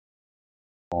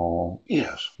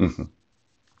Yes.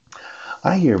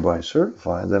 I hereby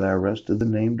certify that I arrested the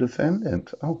named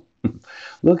defendant. Oh,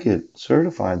 look it,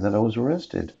 certified that I was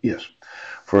arrested. Yes.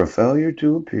 For a failure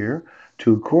to appear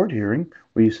to a court hearing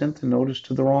where you sent the notice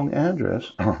to the wrong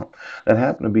address. That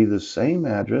happened to be the same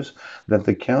address that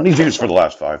the county's used for the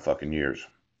last 5 fucking years.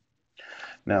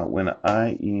 Now, when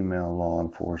I email law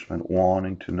enforcement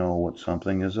wanting to know what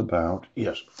something is about,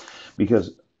 yes,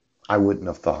 because I wouldn't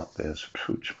have thought this.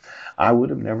 I would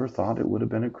have never thought it would have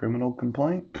been a criminal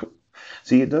complaint.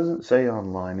 See, it doesn't say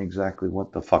online exactly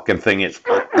what the fucking thing is.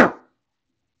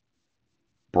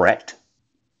 Brett.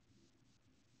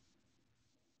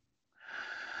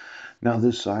 Now,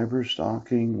 this cyber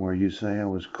stalking where you say I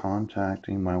was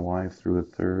contacting my wife through a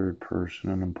third person,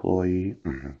 an employee.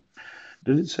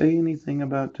 Did it say anything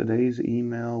about today's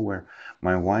email where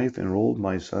my wife enrolled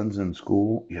my sons in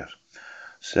school? Yes.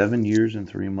 7 years and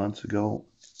 3 months ago,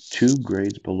 2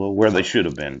 grades below where they should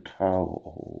have been.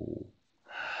 Oh,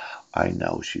 I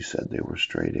know she said they were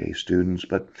straight A students,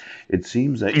 but it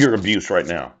seems that your abuse right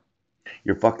now,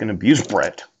 your fucking abuse,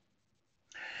 Brett,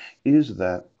 is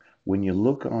that when you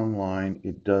look online,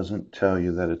 it doesn't tell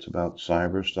you that it's about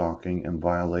cyber stalking and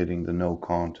violating the no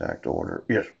contact order.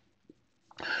 Yes,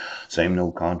 same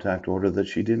no contact order that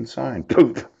she didn't sign.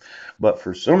 Poof. But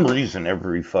for some reason,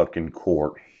 every fucking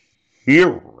court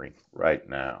hearing right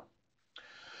now,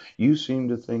 you seem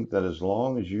to think that as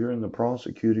long as you're in the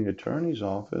prosecuting attorney's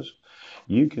office,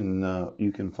 you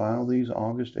can file these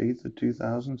August 8th of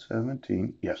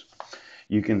 2017. Yes,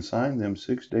 you can sign them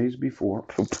 6 days before.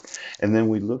 And then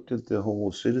we looked at the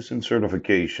whole citizen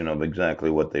certification of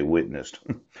exactly what they witnessed.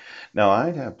 Now,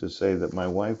 I'd have to say that my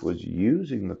wife was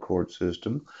using the court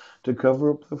system to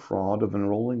cover up the fraud of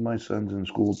enrolling my sons in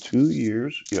school 2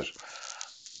 years, yes,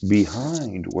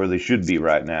 behind where they should be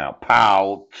right now.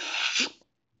 Pow!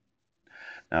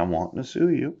 Now I'm wanting to sue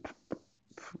you.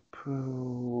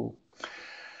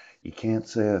 You can't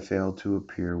say I failed to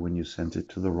appear when you sent it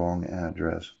to the wrong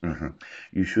address.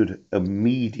 You should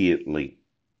immediately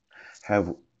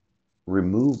have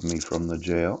removed me from the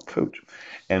jail, coach,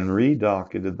 and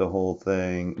redocketed the whole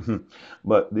thing.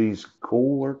 But these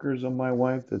co-workers of my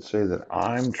wife that say that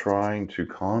I'm trying to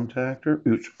contact her,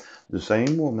 the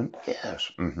same woman,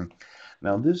 yes.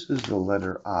 Now this is the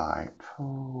letter I.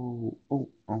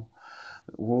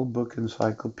 World Book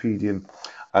Encyclopedia.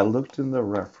 I looked in the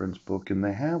reference book, and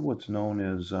they have what's known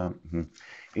as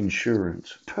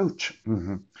insurance. Coach.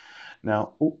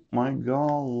 Now, oh my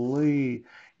golly,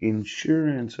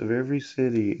 insurance of every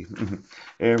city,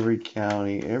 every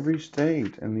county, every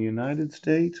state in the United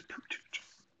States.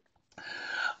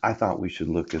 I thought we should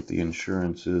look at the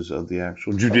insurances of the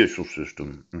actual judicial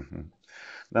system.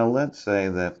 Now, let's say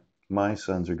that my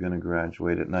sons are going to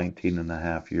graduate at 19 and a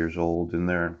half years old, and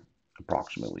they're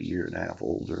approximately a year and a half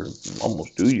older,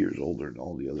 almost 2 years older than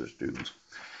all the other students.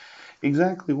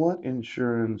 Exactly what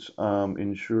insurance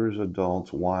insures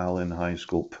adults while in high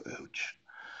school? Pooch.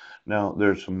 Now,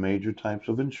 there's some major types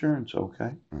of insurance,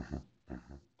 okay?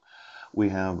 We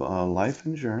have life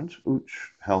insurance,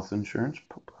 health insurance,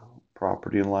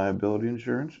 property and liability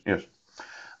insurance, yes.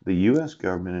 The U.S.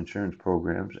 government insurance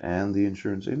programs and the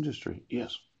insurance industry,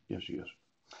 yes, yes, yes.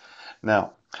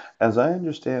 Now, as I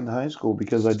understand high school,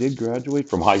 because I did graduate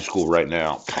from high school right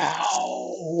now.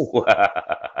 Pow!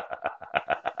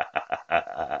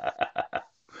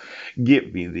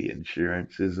 Get me the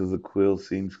insurances of the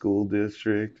Quilcene School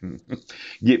District.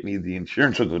 Get me the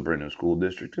insurance of the Brennan School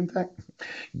District. In fact,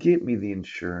 get me the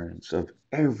insurance of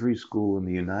every school in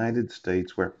the United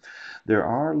States where there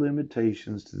are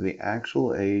limitations to the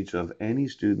actual age of any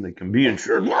student that can be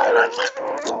insured.